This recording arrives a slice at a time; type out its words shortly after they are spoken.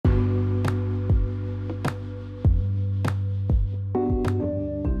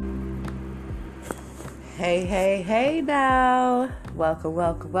Hey now.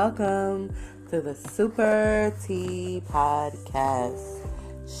 Welcome to the Super T Podcast.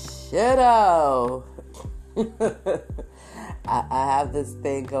 Shitto. I have this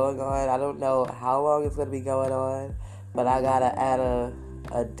thing going on. I don't know how long it's going to be going on, but I got to add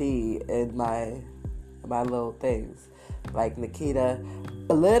a D in my little things. Like Nikita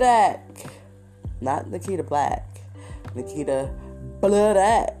Bloodak. Not Nikita Black. Nikita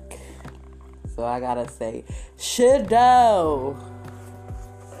Bloodak. So I gotta say, shitto.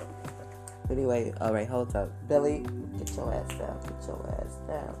 Anyway, alright, hold up. Billy, get your ass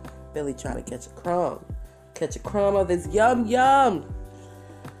down. Billy trying to catch a crumb. Catch a crumb of his yum.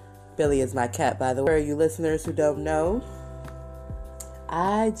 Billy is my cat, by the way. For you listeners who don't know,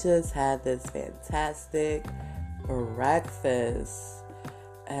 I just had this fantastic breakfast.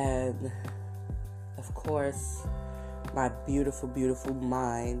 And, of course, my beautiful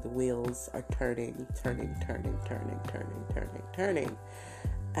mind, the wheels are turning.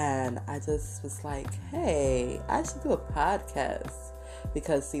 And I just was like, hey, I should do a podcast.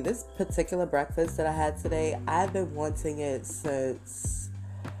 Because, see, this particular breakfast that I had today, I've been wanting it since,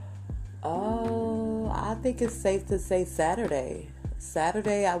 I think it's safe to say Saturday.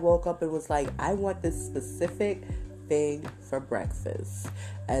 Saturday, I woke up and was like, I want this specific thing for breakfast.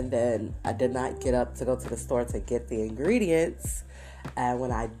 And then I did not get up to go to the store to get the ingredients. And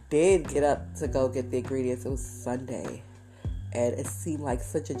when I did get up to go get the ingredients, it was Sunday. And it seemed like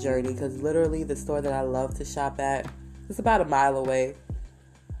such a journey because literally the store that I love to shop at is about a mile away.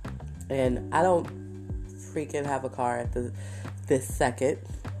 And I don't freaking have a car at this second.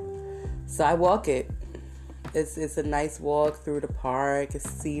 So I walk it. It's a nice walk through the park. It's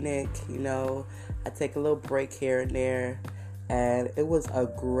scenic, you know. I take a little break here and there. And it was a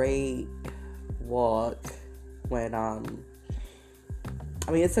great walk when,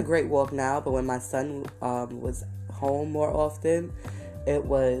 it's a great walk now, but when my son was home more often, it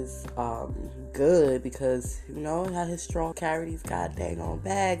was good because, you know, he had his strong carry these goddamn on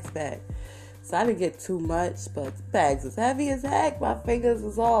bags back. So I didn't get too much, but the bags was heavy as heck. My fingers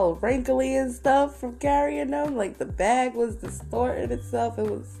was all wrinkly and stuff from carrying them. Like the bag was distorting itself. It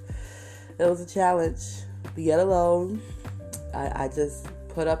was a challenge. But yet alone, I just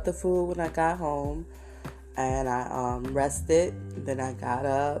put up the food when I got home and I rested. Then I got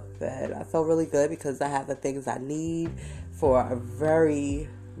up and I felt really good because I have the things I need for a very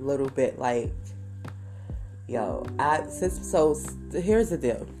little bit. Like, so here's the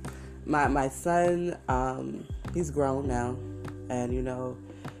deal. My son, he's grown now, and you know,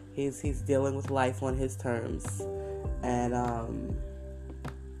 he's dealing with life on his terms, and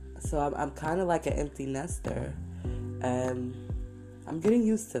so I'm kind of like an empty nester, and I'm getting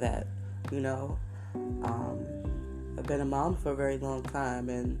used to that. You know, I've been a mom for a very long time,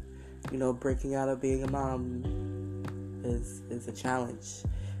 and you know, breaking out of being a mom is a challenge.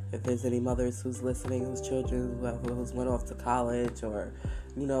 If there's any mothers who's listening, whose children who's went off to college or,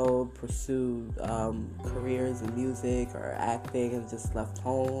 you know, pursued careers in music or acting and just left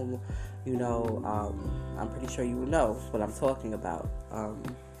home, you know, I'm pretty sure you know what I'm talking about.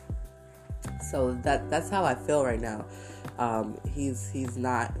 So that's how I feel right now. He's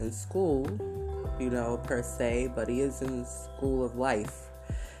not in school, you know, per se, but he is in school of life.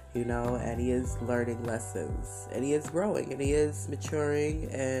 You know, and he is learning lessons, and he is growing, and he is maturing,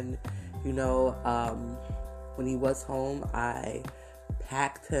 and, you know, when he was home, I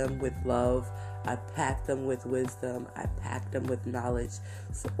packed him with love, I packed him with wisdom, I packed him with knowledge,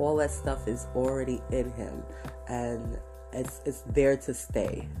 so all that stuff is already in him, and it's there to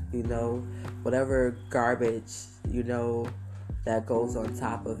stay, you know, whatever garbage, you know, that goes on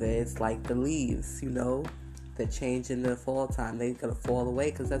top of it, it's like the leaves, you know, that change in the fall time, they're gonna fall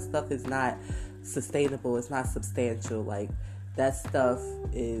away because that stuff is not sustainable, it's not substantial, like that stuff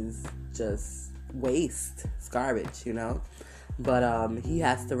is just waste, it's garbage, you know, but he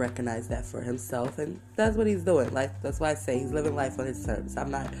has to recognize that for himself, and that's what he's doing. Like, that's why I say he's living life on his terms. I'm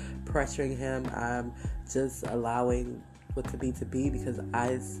not pressuring him, I'm just allowing what to be because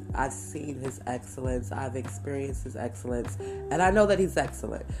I've seen his excellence, I've experienced his excellence, and I know that he's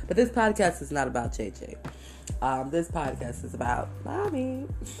excellent. But this podcast is not about JJ. This podcast is about mommy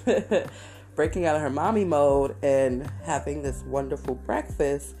breaking out of her mommy mode and having this wonderful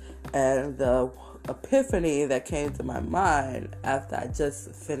breakfast, and the epiphany that came to my mind after I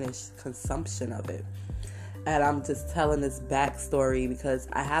just finished consumption of it. And I'm just telling this backstory because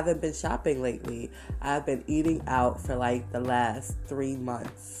I haven't been shopping lately. I've been eating out for like the last 3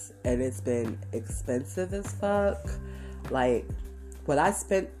 months, and it's been expensive as fuck. Like, what I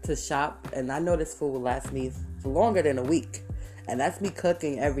spent to shop, and I know this food will last me longer than a week, and that's me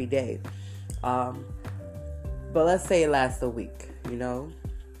cooking every day. But let's say it lasts a week,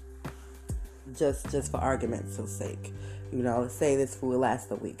 just for argument's sake. Let's say this food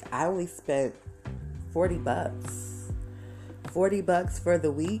lasts a week. I only spent $40. $40 for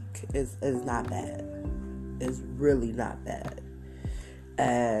the week is not bad. It's really not bad.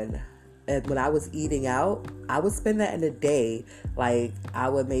 And when I was eating out, I would spend that in a day. Like, I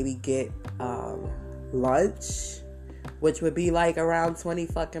would maybe get lunch, which would be like around 20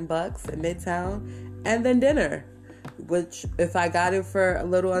 fucking bucks in Midtown, and then dinner, which if I got it for a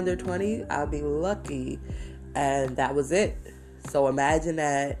little under 20, I'd be lucky. And that was it. So imagine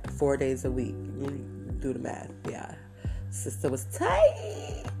that 4 days a week. Do the math. Yeah. Sister was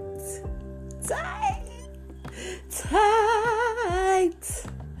tight.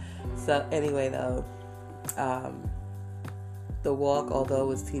 So anyway, though, the walk, although it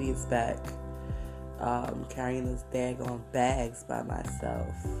was tedious back, carrying those daggone bags by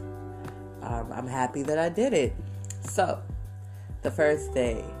myself, I'm happy that I did it. So, the first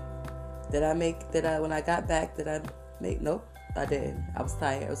day, when I got back, nope, I didn't. I was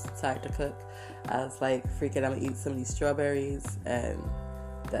tired. I was tired to cook. I was like, freaking, I'm gonna eat some of these strawberries, and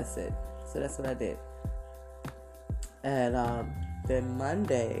that's it. So that's what I did. And then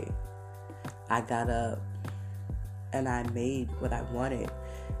Monday, I got up and I made what I wanted.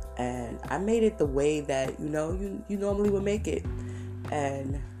 And I made it the way that, you normally would make it.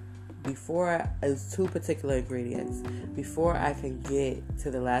 And it's 2 particular ingredients. Before I can get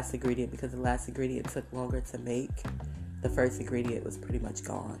to the last ingredient, because the last ingredient took longer to make, the first ingredient was pretty much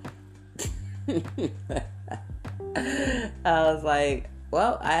gone. I was like,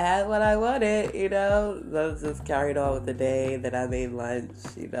 well, I had what I wanted, So I just carried on with the day. Then I made lunch,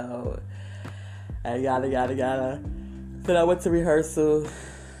 and yada, yada, yada. Then I went to rehearsal.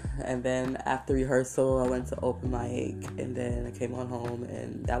 And then after rehearsal, I went to open mic. And then I came on home,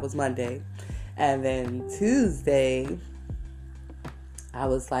 and that was Monday. And then Tuesday, I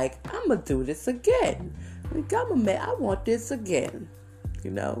was like, I'm going to do this again. I want this again,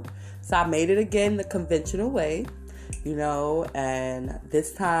 So I made it again the conventional way, and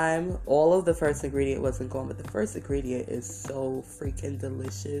this time all of the first ingredient wasn't gone, but the first ingredient is so freaking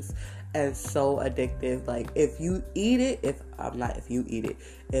delicious and so addictive. Like, if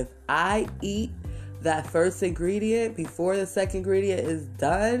I eat that first ingredient before the second ingredient is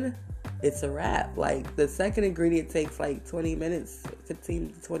done, it's a wrap. Like, the second ingredient takes like 15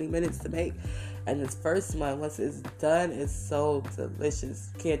 to 20 minutes to make. And this first one, once it's done, is so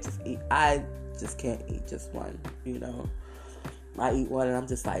delicious. I just can't eat just one, I eat one and I'm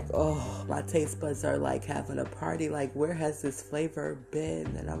just like, oh, my taste buds are like having a party. Like, where has this flavor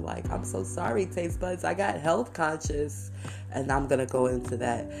been? And I'm like, I'm so sorry, taste buds. I got health conscious. And I'm going to go into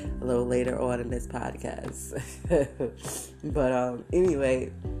that a little later on in this podcast. But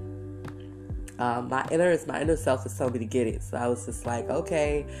anyway, my inner self was telling me to get it. So I was just like,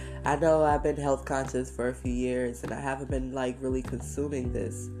 okay, I know I've been health conscious for a few years and I haven't been like really consuming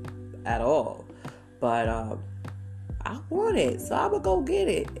this at all, but I want it, so I'm gonna go get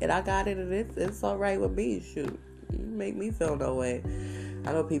it. And I got it, and it's all right with me. Shoot, you make me feel no way.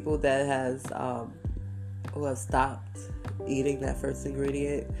 I know people that who have stopped eating that first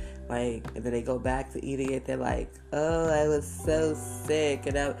ingredient, and then they go back to eating it. They're like, oh, I was so sick,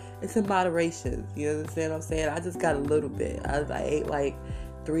 and it's in moderation. You understand what I'm saying? I just got a little bit. I ate like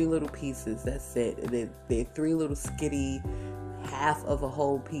 3 little pieces. That's it. And then they're 3 little skinny, half of a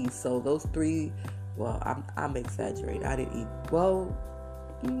whole piece. So those 3. Well, I'm exaggerating. I didn't eat.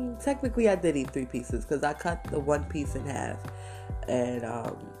 Technically, I did eat 3 pieces because I cut the 1 piece in half, and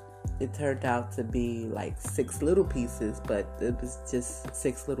it turned out to be like 6 little pieces, but it was just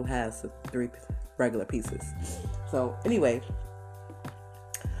 6 little halves of 3 regular pieces. So anyway,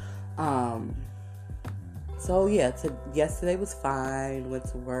 so yeah, yesterday was fine. Went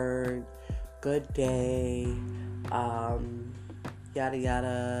to work, good day, yada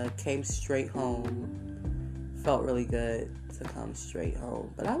yada. Came straight home. Felt really good to come straight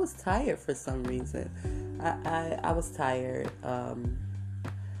home, but I was tired for some reason. I was tired. I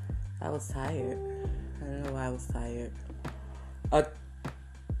was tired. I don't know why I was tired.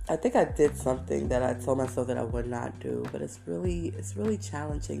 I think I did something that I told myself that I would not do, but it's really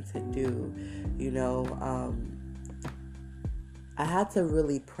challenging to do. I had to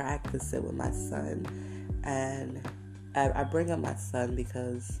really practice it with my son, and I bring up my son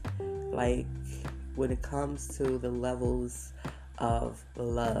because, like, when it comes to the levels of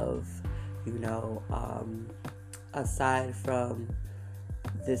love, aside from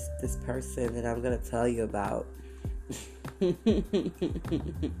this person that I'm gonna tell you about,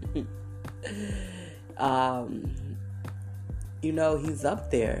 he's up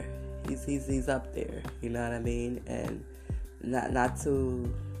there. he's up there. You know what I mean? And not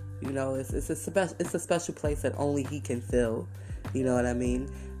to, it's a special place that only he can fill. You know what I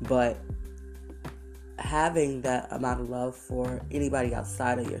mean? But having that amount of love for anybody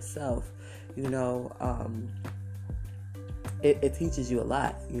outside of yourself, it teaches you a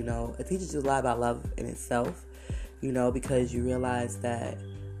lot. It teaches you a lot about love in itself. Because you realize that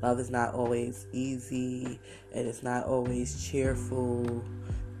love is not always easy, and it's not always cheerful,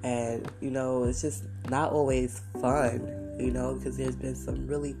 and it's just not always fun. Because there's been some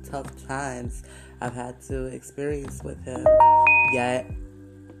really tough times I've had to experience with him. Yet,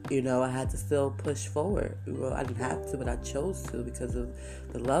 I had to still push forward. I didn't have to, but I chose to because of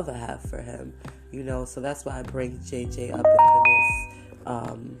the love I have for him. So that's why I bring JJ up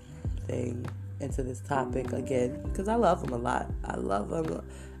into this into this topic again, because I love him a lot. I love him.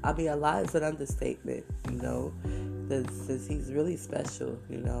 I mean, a lot is an understatement, because he's really special,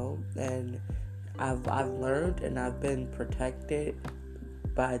 and I've learned and I've been protected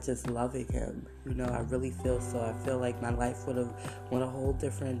by just loving him. I really feel so. I feel like my life would have went a whole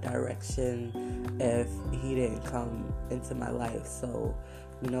different direction if he didn't come into my life. So,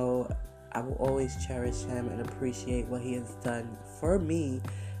 I will always cherish him and appreciate what he has done for me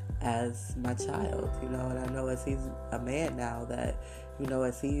as my child, and I know as he's a man now that,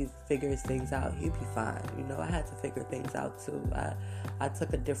 as he figures things out, he'll be fine. I had to figure things out too. I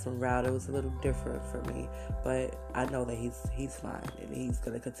took a different route. It was a little different for me, but I know that he's fine, and he's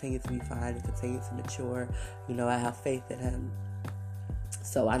going to continue to be fine and continue to mature. I have faith in him,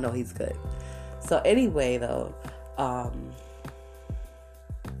 so I know he's good. So anyway, though,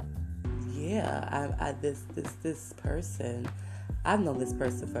 this person, I've known this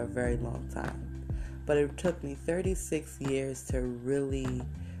person for a very long time, but it took me 36 years to really,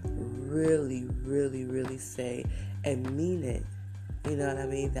 really, really, really say and mean it. You know what I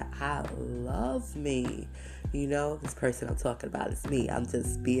mean? That I love me. This person I'm talking about is me. I'm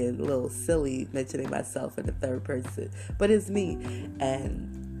just being a little silly mentioning myself in the third person, but it's me.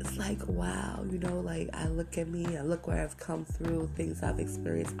 And it's like, wow, like I look at me, I look where I've come through, things I've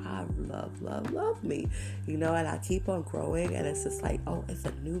experienced. I love me, and I keep on growing, and it's just like, oh, it's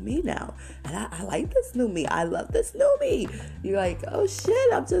a new me now, and I like this new me. I love this new me. You're like, oh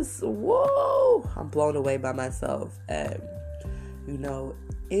shit, I'm blown away by myself, and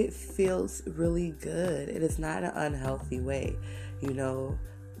it feels really good. It is not an unhealthy way,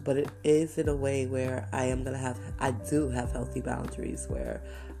 but it is in a way where I do have healthy boundaries where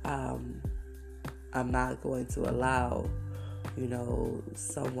I'm not going to allow,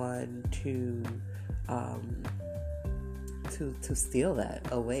 someone to steal that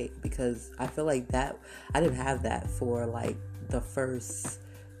away, because I feel like that I didn't have that for like the first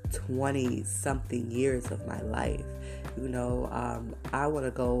 20 something years of my life. I want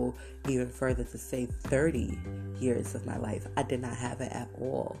to go even further to say 30 years of my life. I did not have it at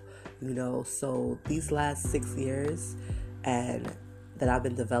all, so these last 6 years and that I've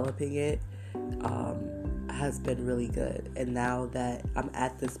been developing it has been really good. And now that I'm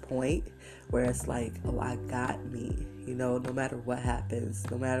at this point where it's like, oh, I got me, no matter what happens,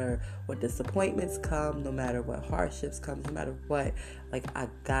 no matter what disappointments come, no matter what hardships come, no matter what, like I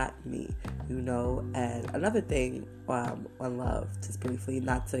got me, And another thing on love, just briefly,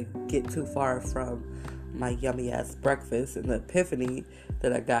 not to get too far from my yummy ass breakfast and the epiphany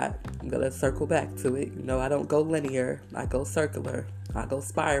that I got, I'm gonna circle back to it. I don't go linear, I go circular, I go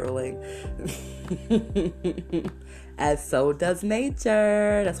spiraling. As so does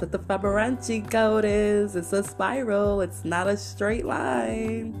nature. That's what the Fibonacci code is. It's a spiral. It's not a straight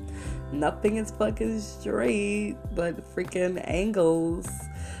line. Nothing is fucking straight but freaking angles.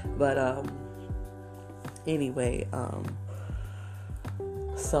 But anyway,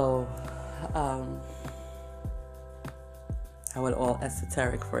 I went all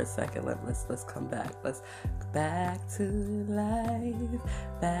esoteric for a second. Let's come back. Let's back to life,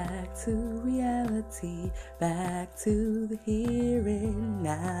 back to reality, back to the here and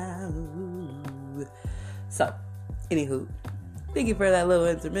now. So, anywho, thank you for that little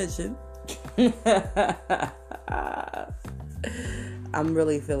intermission. I'm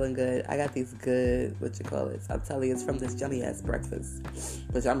really feeling good. I got these good, I'm telling you, it's from this yummy ass breakfast,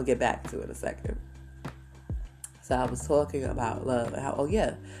 which I'm gonna get back to in a second. So I was talking about love, how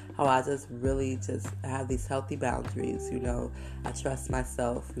I just really just have these healthy boundaries, I trust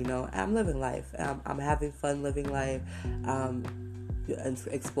myself, I'm living life, I'm having fun living life, and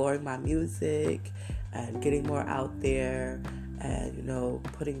exploring my music and getting more out there and,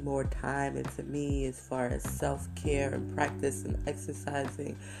 putting more time into me as far as self-care and practice and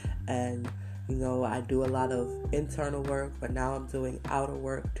exercising and, I do a lot of internal work, but now I'm doing outer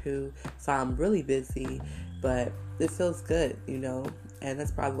work too. So I'm really busy, but it feels good, And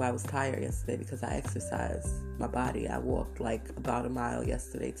that's probably why I was tired yesterday, because I exercised my body. I walked like about a mile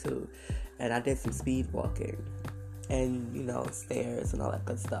yesterday too. And I did some speed walking and, stairs and all that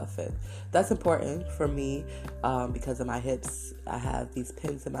good stuff. And that's important for me because of my hips. I have these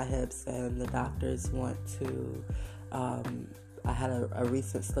pins in my hips, and the doctors want to... I had a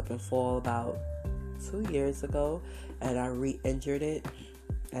recent slip and fall about 2 years ago, and I re-injured it,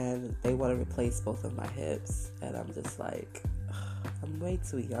 and they want to replace both of my hips. And I'm just like... I'm way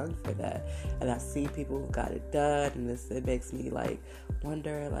too young for that. And I've seen people who got it done, and it makes me like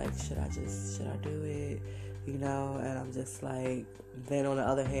wonder, like, should I do it? And I'm just like, then on the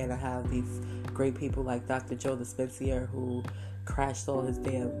other hand, I have these great people like Dr. Joe Dispenza, who crashed some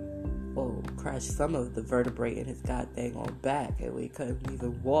of the vertebrae in his goddamn on back, and we couldn't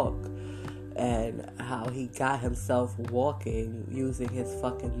even walk. And how he got himself walking using his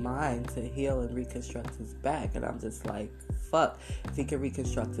fucking mind to heal and reconstruct his back. And I'm just like, fuck, if he can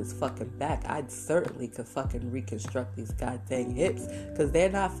reconstruct his fucking back, I certainly could fucking reconstruct these goddamn hips, because they're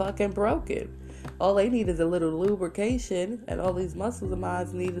not fucking broken. All they need is a little lubrication, and all these muscles of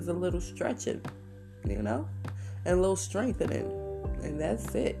mine need is a little stretching, and a little strengthening. And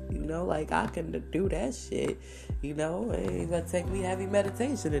that's it, like I can do that shit, it ain't gonna take me heavy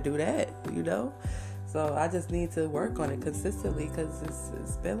meditation to do that, So I just need to work on it consistently, because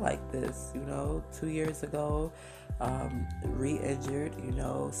it's been like this, 2 years ago, re-injured,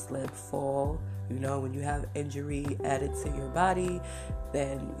 slip, fall, when you have injury added to your body,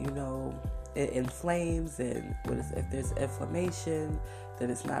 then, it inflames, and if there's inflammation, then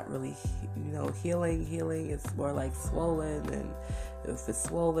it's not really, healing, it's more like swollen, and if it's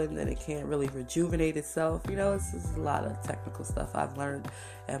swollen, then it can't really rejuvenate itself. It's just a lot of technical stuff I've learned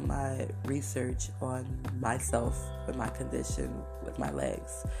in my research on myself with my condition with my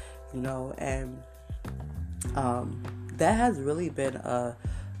legs, and that has really been a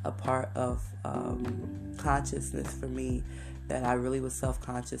part of consciousness for me that I really was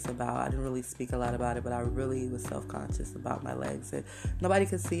self-conscious about. I didn't really speak a lot about it, but I really was self-conscious about my legs, and nobody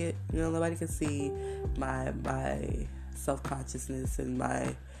could see it. Nobody could see my self-consciousness and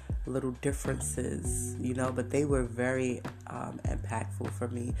my little differences, but they were very impactful for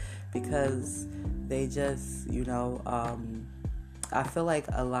me, because they just, I feel like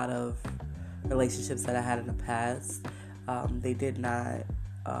a lot of relationships that I had in the past, they did not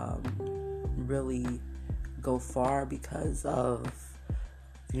really go far because of,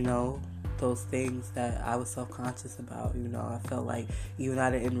 those things that I was self-conscious about. I felt like even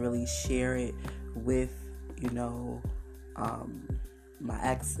I didn't really share it with, my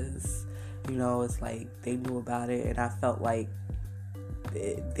exes, it's like they knew about it, and I felt like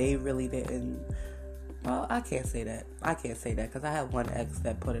they really didn't. Well, I can't say that because I had one ex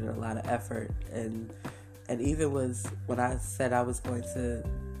that put in a lot of effort, and even was when I said I was going to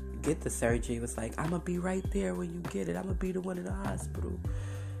get the surgery, it was like, I'm gonna be right there when you get it, I'm gonna be the one in the hospital,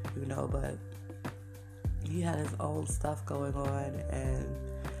 but he had his own stuff going on, and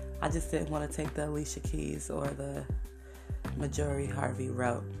I just didn't want to take the Alicia Keys or the Marjorie Harvey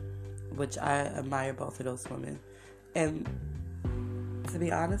route, which I admire both of those women. And to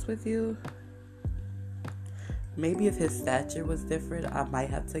be honest with you, maybe if his stature was different, I might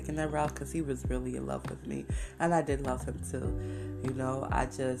have taken that route, because he was really in love with me, and I did love him too. I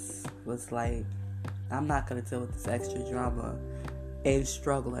just was like, I'm not gonna deal with this extra drama and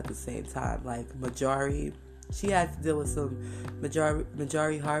struggle at the same time. Like Marjorie, she had to deal with some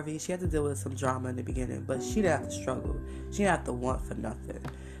Marjorie Harvey. She had to deal with some drama in the beginning, but she didn't have to struggle. She didn't have to want for nothing.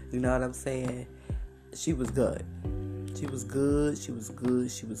 You know what I'm saying? She was good. She was good.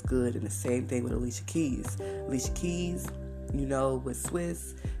 And the same thing with Alicia Keys. Alicia Keys, with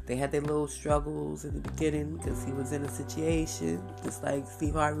Swiss, they had their little struggles in the beginning because he was in a situation, just like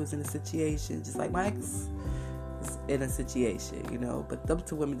Steve Harvey was in a situation, just like Mike was in a situation, but them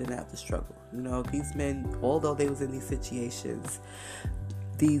two women didn't have to struggle. These men, although they was in these situations,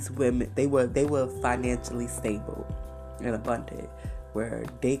 these women, they were financially stable and abundant, where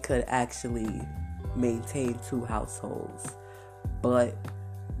they could actually maintain two households. But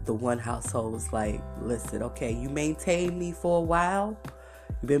the one household was like, listen, okay, you maintained me for a while,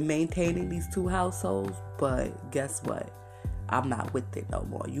 you've been maintaining these two households, but guess what? I'm not with it no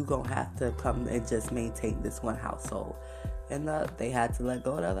more. You gonna have to come and just maintain this one household. And they had to let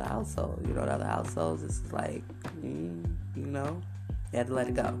go of the other household. The other households, it's like, they had to let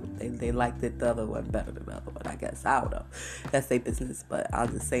it go. They liked it, the other one better than the other one, I guess. I don't know. That's their business. But I'm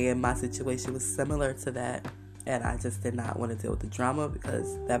just saying my situation was similar to that. And I just did not want to deal with the drama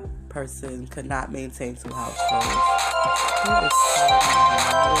because that person could not maintain 2 households.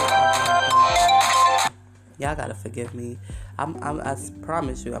 Y'all gotta forgive me. I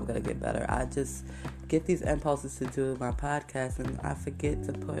promise you I'm gonna get better. I just get these impulses to do my podcast and I forget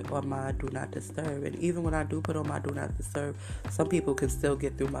to put on my do not disturb. And even when I do put on my do not disturb, some people can still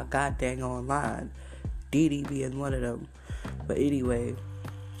get through my goddamn online. Dee Dee being one of them. But anyway,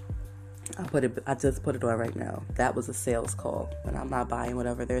 I just put it on right now. That was a sales call, and I'm not buying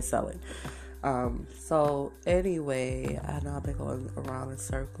whatever they're selling. So anyway, I know I've been going around in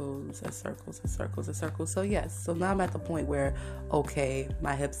circles and circles and circles and circles. So yes, so now I'm at the point where, okay,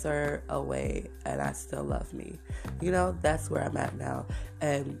 my hips are away and I still love me. You know, that's where I'm at now.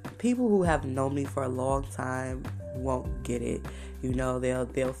 And people who have known me for a long time won't get it. You know,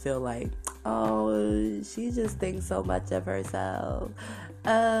 they'll feel like, oh, she just thinks so much of herself.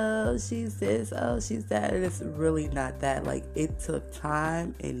 Oh, she's this, oh, she's that. And it's really not that. Like, it took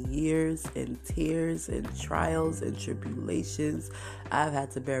time and years and tears and trials and tribulations. I've had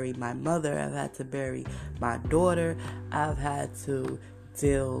to bury my mother. I've had to bury my daughter. I've had to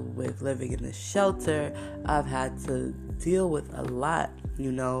deal with living in the shelter. I've had to deal with a lot,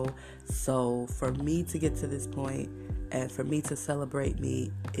 you know. So for me to get to this point, and for me to celebrate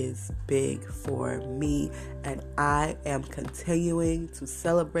me is big for me. And I am continuing to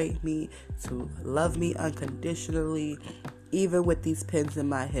celebrate me, to love me unconditionally, even with these pins in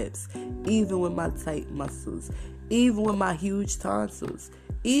my hips, even with my tight muscles, even with my huge tonsils,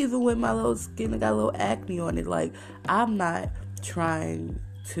 even with my little skin that got a little acne on it. Like, I'm not trying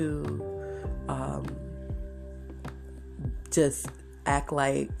to just act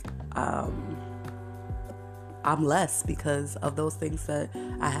like I'm less because of those things that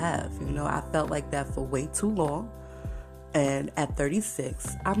I have. You know, I felt like that for way too long. And at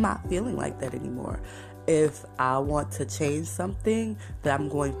 36, I'm not feeling like that anymore. If I want to change something, then I'm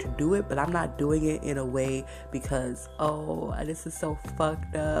going to do it, but I'm not doing it in a way because, oh, this is so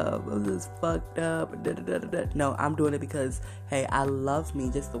fucked up. I'm just fucked up. No, I'm doing it because, hey, I love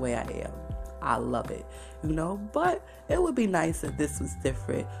me just the way I am. I love it, you know, but it would be nice if this was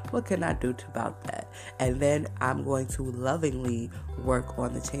different. What can I do about that? And then I'm going to lovingly work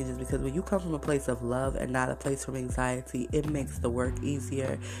on the changes, because when you come from a place of love and not a place from anxiety, it makes the work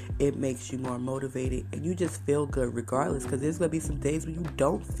easier. It makes you more motivated, and you just feel good regardless, because there's going to be some days when you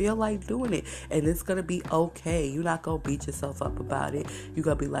don't feel like doing it, and it's going to be okay. You're not going to beat yourself up about it. You're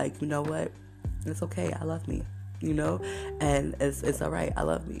going to be like, you know what? It's okay. I love me. You know, and it's all right. I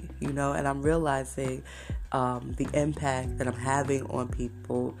love me, you know, and I'm realizing the impact that I'm having on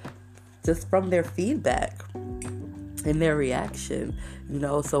people just from their feedback and their reaction, you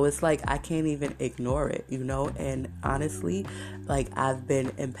know. So it's like I can't even ignore it, you know. And honestly, like, I've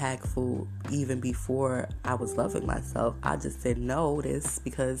been impactful even before I was loving myself. I just didn't notice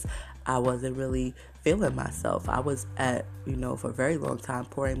because I wasn't really feeling myself. I was at, you know, for a very long time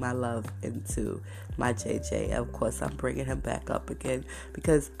pouring my love into my JJ. Of course, I'm bringing him back up again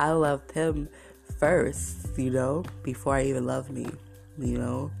because I loved him first, you know, before I even loved me, you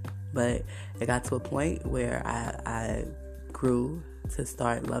know. But it got to a point where I grew to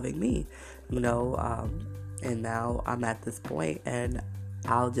start loving me, you know, and now I'm at this point, and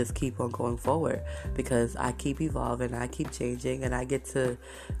I'll just keep on going forward because I keep evolving, I keep changing, and I get to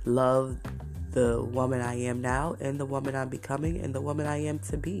love the woman I am now and the woman I'm becoming and the woman I am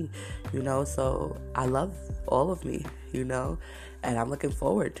to be, you know. So I love all of me, you know, and I'm looking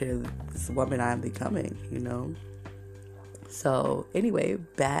forward to this woman I'm becoming, you know. So anyway,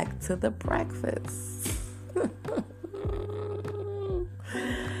 back to the breakfast.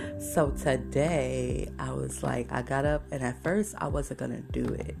 So today I was like, I got up, and at first I wasn't gonna do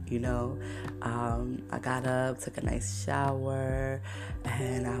it, you know. I got up, took a nice shower,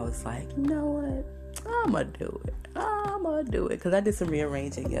 and I was like, you know what, I'm gonna do it because I did some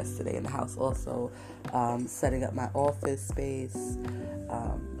rearranging yesterday in the house, also setting up my office space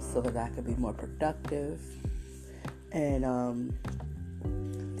so that I could be more productive. And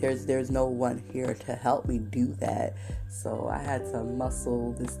there's no one here to help me do that, so I had to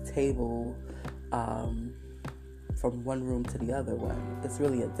muscle this table from one room to the other one. It's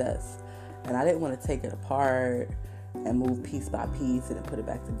really a desk, and I didn't want to take it apart and move piece by piece and then put it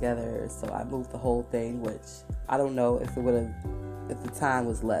back together, so I moved the whole thing, which I don't know if the time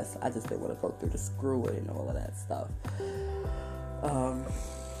was less. I just didn't want to go through the screwing and all of that stuff.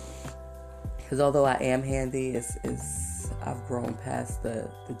 Because although I am handy, I've grown past the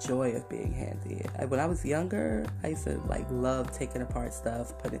joy of being handy. When I was younger, I used to love taking apart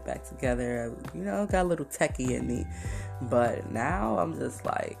stuff, putting it back together. You know, got a little techie in me. But now I'm just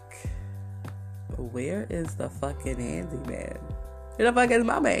like, where is the fucking handyman? Where the fuck is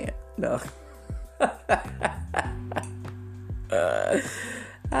my man? No.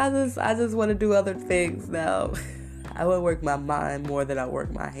 I just want to do other things now. I want to work my mind more than I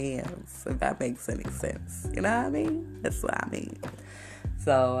work my hands, if that makes any sense. You know what I mean? That's what I mean.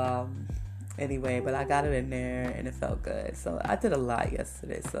 So, anyway, but I got it in there and it felt good. So I did a lot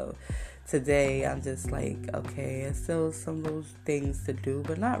yesterday. So today I'm just like, okay, there's still some little things to do,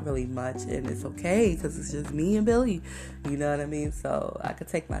 but not really much. And it's okay because it's just me and Billy. You know what I mean? So I could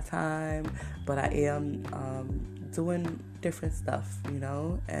take my time, but I am doing different stuff, you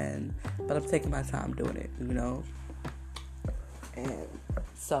know, but I'm taking my time doing it, you know. And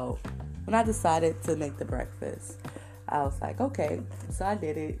so when I decided to make the breakfast, I was like, okay. So I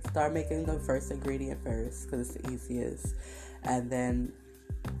did it. Start making the first ingredient first because it's the easiest. And then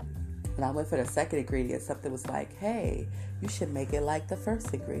when I went for the second ingredient, something was like, hey, you should make it like the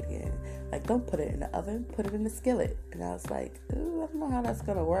first ingredient. Like, don't put it in the oven, put it in the skillet. And I was like, ooh, I don't know how that's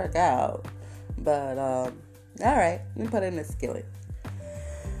going to work out. But, all right, let me put it in the skillet.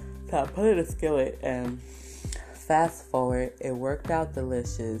 So I put it in the skillet, and fast forward, it worked out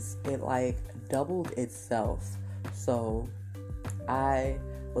delicious. It, like, doubled itself. So I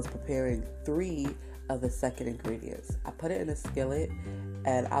was preparing 3 of the second ingredients. I put it in a skillet,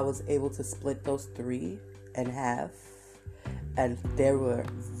 and I was able to split those 3 in half. And there were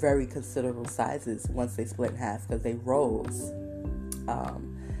very considerable sizes once they split in half because they rose.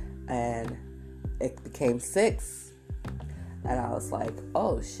 And it became 6. And I was like,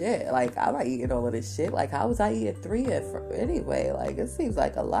 oh shit, like, I'm not eating all of this shit. Like, how was I eating 3 anyway? Like, it seems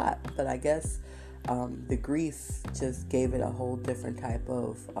like a lot. But I guess the grease just gave it a whole different type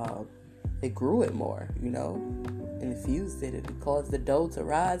of, it grew it more, you know, and infused it. It caused the dough to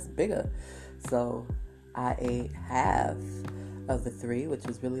rise bigger. So I ate half of the 3, which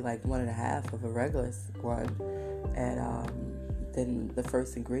was really like 1.5 of a regular one. And then the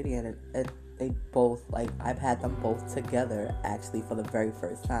first ingredient, they both, like, I've had them both together actually for the very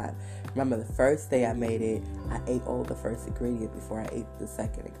first time. Remember, the first day I made it, I ate all the first ingredient before I ate the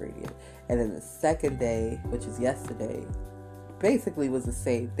second ingredient. And then the second day, which was yesterday, basically was the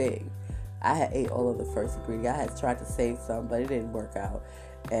same thing. I had ate all of the first ingredient. I had tried to save some, but it didn't work out.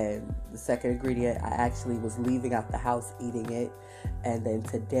 And the second ingredient, I actually was leaving out the house eating it. And then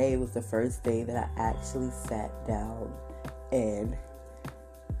today was the first day that I actually sat down and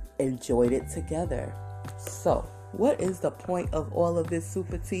enjoyed it together. So, what is the point of all of this,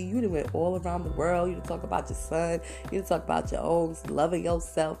 Super T? You done went all around the world. You done talk about your son. You done talk about your own loving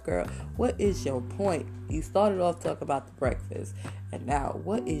yourself, girl. What is your point? You started off talking about the breakfast, and now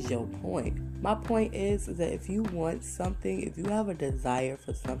what is your point? My point is that if you want something, if you have a desire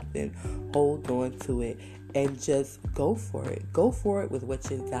for something, hold on to it and just go for it. Go for it with what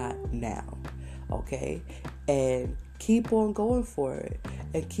you got now, okay? And keep on going for it,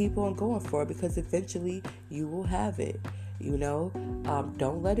 and keep on going for it, because eventually you will have it, you know.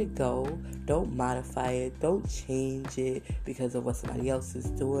 Don't let it go. Don't modify it. Don't change it because of what somebody else is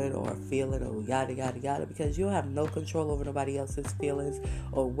doing or feeling or yada, yada, yada, because you have no control over nobody else's feelings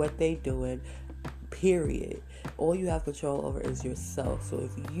or what they doing, period. All you have control over is yourself. So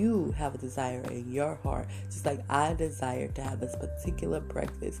if you have a desire in your heart, just like I desired to have this particular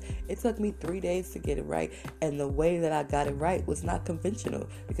breakfast, it took me 3 days to get it right. And the way that I got it right was not conventional,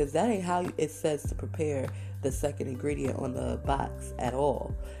 because that ain't how it says to prepare the second ingredient on the box at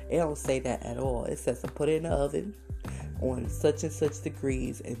all. It don't say that at all. It says to put it in the oven on such and such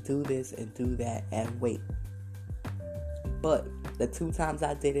degrees and do this and do that and wait. But the 2 times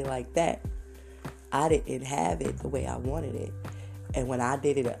I did it like that, I didn't have it the way I wanted it. And when I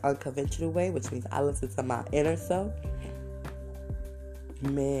did it an unconventional way, which means I listened to my inner self,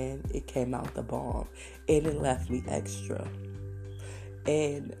 man, it came out the bomb. And it left me extra.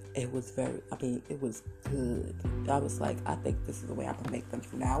 And it was it was good. I was like, I think this is the way I'm going to make them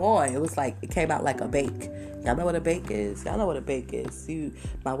from now on. It was like, it came out like a bake. Y'all know what a bake is? Y'all know what a bake is.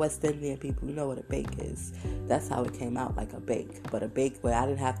 My West Indian people, you know what a bake is. That's how it came out, like a bake. But a bake where I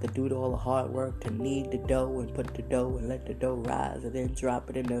didn't have to do all the hard work to knead the dough and put the dough and let the dough rise and then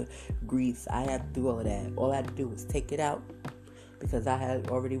drop it in the grease. I had to do all of that. All I had to do was take it out, because I had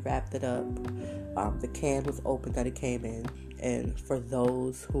already wrapped it up. The can was open that it came in. And for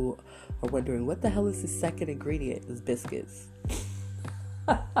those who are wondering, what the hell is the second ingredient? Is biscuits.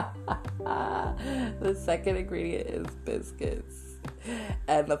 The second ingredient is biscuits.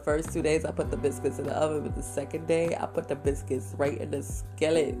 And the first 2 days I put the biscuits in the oven, but the second day I put the biscuits right in the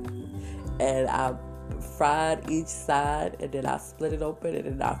skillet. And I fried each side, and then I split it open, and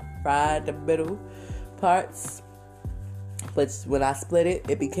then I fried the middle parts. But when I split it,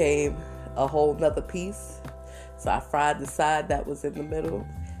 it became a whole nother piece. So I fried the side that was in the middle,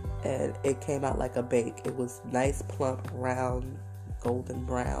 and it came out like a bake. It was nice, plump, round, golden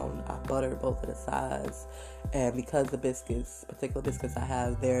brown. I buttered both of the sides, and because the particular biscuits I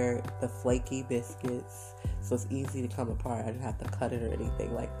have, they're the flaky biscuits, so it's easy to come apart. I didn't have to cut it or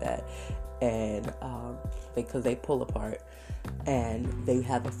anything like that, and because they pull apart, and they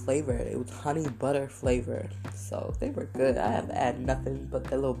have a flavor. It was honey butter flavor, so they were good. I have to add nothing but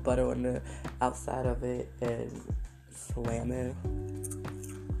that little butter on the outside of it, and slamming.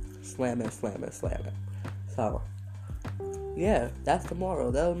 So yeah, that's the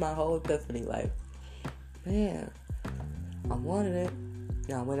moral. That was my whole epiphany. Like, man, I wanted it,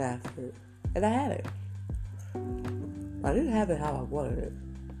 and I went after it, and I had it. I didn't have it how I wanted it,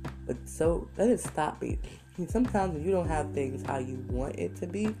 but so that didn't stop me. Sometimes when you don't have things how you want it to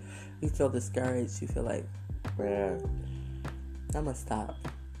be, you feel discouraged. You feel like, I'm gonna stop.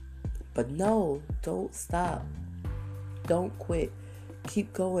 But no, don't stop. Don't quit.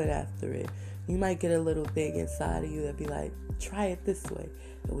 Keep going after it. You might get a little thing inside of you that be like, try it this way.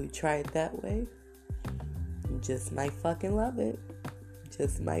 And we try it that way, you just might fucking love it.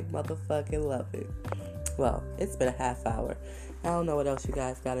 Just might motherfucking love it. Well, it's been a half hour. I don't know what else you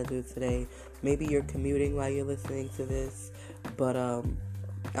guys gotta do today. Maybe you're commuting while you're listening to this. But I'm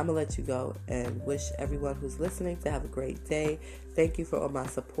gonna let you go and wish everyone who's listening to have a great day. Thank you for all my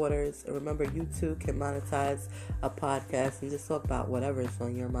supporters. And remember, you too can monetize a podcast and just talk about whatever is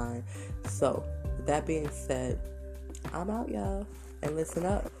on your mind. So, with that being said, I'm out, y'all. And listen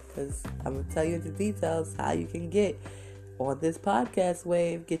up, because I'm gonna tell you the details how you can get on this podcast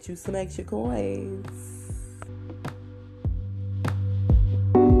wave, get you some extra coins.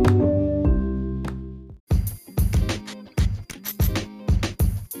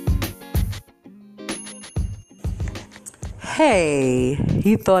 Hey,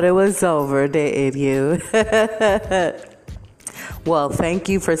 you thought it was over, didn't you? Well, thank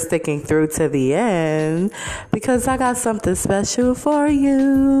you for sticking through to the end, because I got something special for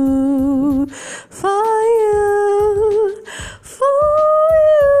you.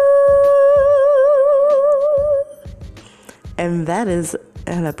 And that is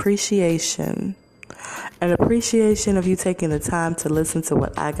an appreciation. An appreciation of you taking the time to listen to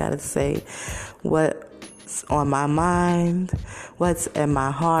what I gotta say, what's on my mind, what's in my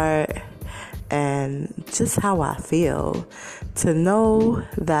heart, and just how I feel. To know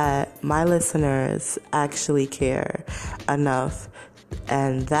that my listeners actually care enough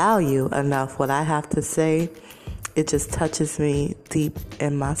and value enough what I have to say, it just touches me deep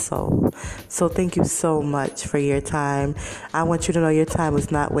in my soul. So thank you so much for your time. I want you to know your time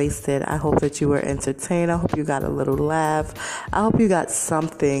was not wasted. I hope that you were entertained. I hope you got a little laugh. I hope you got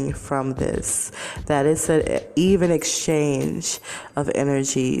something from this. That it's an even exchange of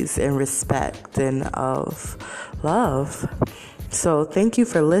energies and respect and of love. So thank you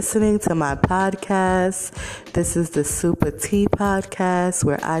for listening to my podcast. This is the Super Tea Podcast,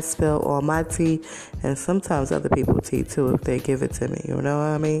 where I spill all my tea, and sometimes other people tea too if they give it to me, you know what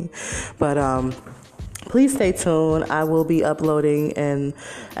I mean? But please stay tuned. I will be uploading and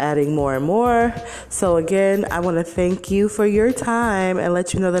adding more and more. So again, I want to thank you for your time and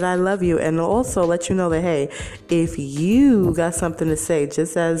let you know that I love you, and also let you know that, hey, if you got something to say,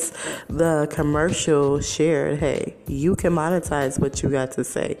 just as the commercial shared, hey, you can monetize what you got to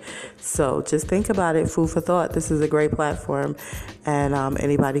say. So just think about it. Food for thought. This is a great platform, and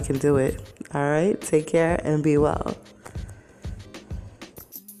anybody can do it. All right. Take care and be well.